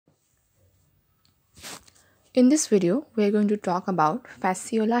In this video, we are going to talk about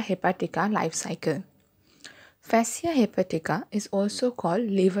Fasciola hepatica life cycle. Fascia hepatica is also called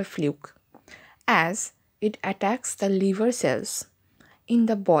liver fluke, as it attacks the liver cells in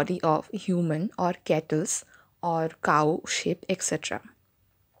the body of human or cattle or cow, sheep, etc.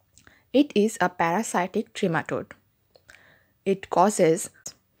 It is a parasitic trematode. It causes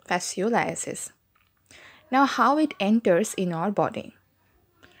fasciolasis. Now, how it enters in our body?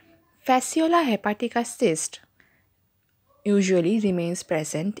 Fasciola hepatica cyst usually remains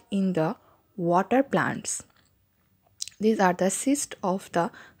present in the water plants. These are the cysts of the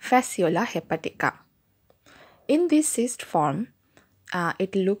Fasciola hepatica. In this cyst form,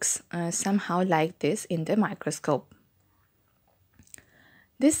 it looks somehow like this in the microscope.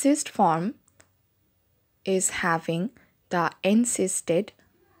 This cyst form is having the encysted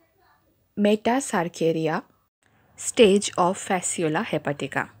metacarceria stage of Fasciola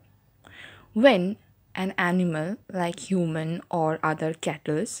hepatica. When an animal like human or other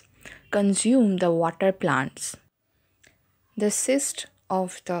cattle consume the water plants, the cyst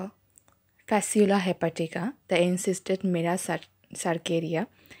of the Fasciola hepatica, the encysted metacarceria,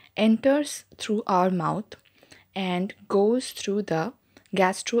 enters through our mouth and goes through the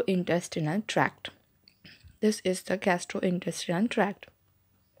gastrointestinal tract. This is the gastrointestinal tract.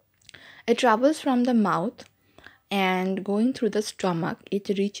 It travels from the mouth and going through the stomach, it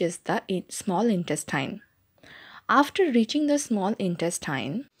reaches the small intestine. After reaching the small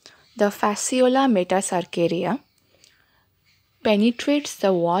intestine, the Fasciola metacarceria penetrates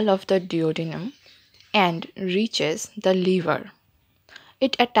the wall of the duodenum and reaches the liver.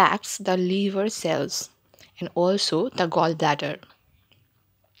 It attacks the liver cells and also the gallbladder.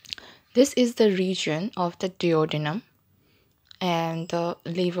 This is the region of the duodenum and the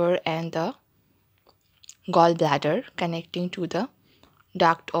liver and the gallbladder connecting to the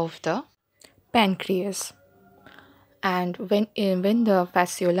duct of the pancreas. And when the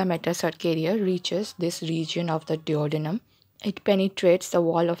Fasciola metacarceria reaches this region of the duodenum, it penetrates the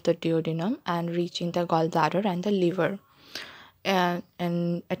wall of the duodenum and reaching the gallbladder and the liver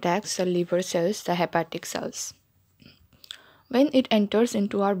and attacks the liver cells, the hepatic cells. When it enters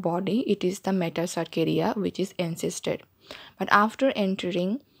into our body, it is the metacarceria which is encysted. But after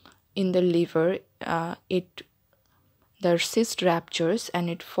entering in the liver, the cyst ruptures and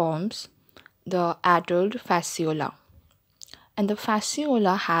it forms the adult fasciola. And the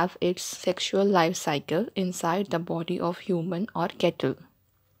fasciola have its sexual life cycle inside the body of human or cattle.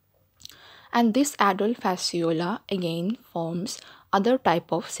 And this adult fasciola again forms other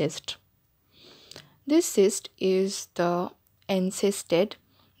type of cyst. This cyst is the encysted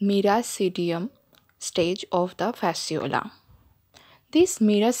meracidium stage of the fasciola. This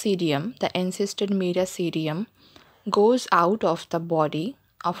meracidium, the encysted meracidium, goes out of the body,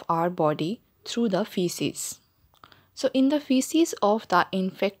 of our body, through the feces. So in the feces of the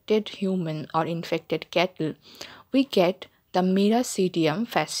infected human or infected cattle, we get the meracidium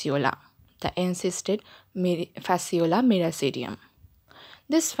fasciola, the encysted fasciola meracidium.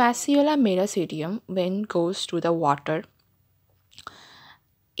 This fasciola meracidium, when goes to the water,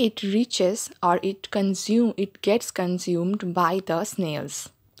 it reaches or it gets consumed by the snails.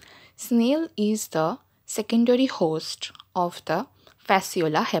 Snail is the secondary host of the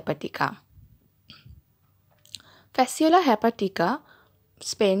Fasciola hepatica. Fasciola hepatica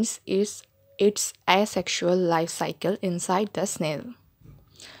spends its asexual life cycle inside the snail.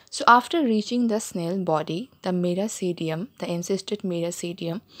 So after reaching the snail body, the meracidium, the encysted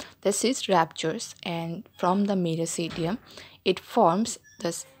meracidium, the cyst ruptures, and from the meracidium, it forms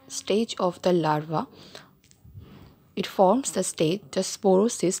the stage of the larva. It forms the stage, the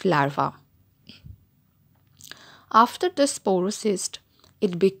sporocyst larva. After the sporocyst,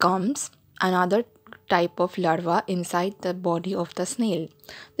 it becomes another type of larva inside the body of the snail.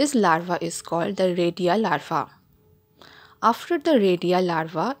 This larva is called the radia larva. After the radia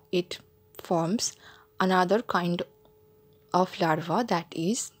larva, it forms another kind of larva, that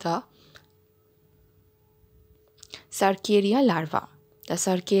is the Circeria larva. The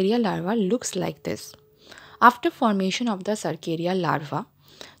Circeria larva looks like this. After formation of the Circeria larva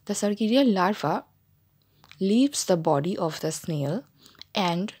leaves the body of the snail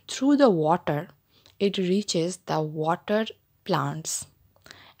and through the water it reaches the water plants.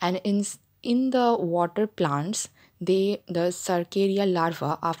 And in the water plants, the Circeria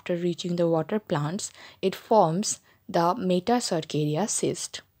larva, after reaching the water plants, it forms the metacarceria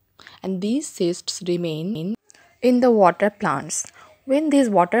cyst. And these cysts remain in the water plants. When these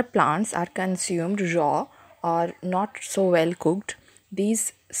water plants are consumed raw or not so well cooked,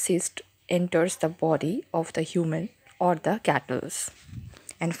 these cyst enters the body of the human or the cattle.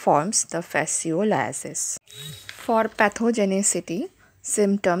 and forms the fasciolases. For pathogenicity,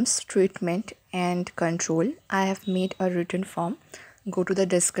 symptoms, treatment, and control, I have made a written form. Go to the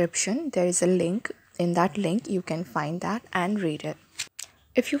description. There is a link. In that link, you can find that and read it.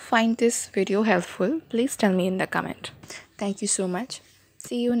 If you find this video helpful, please tell me in the comment. Thank you so much.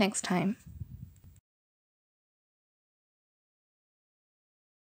 See you next time.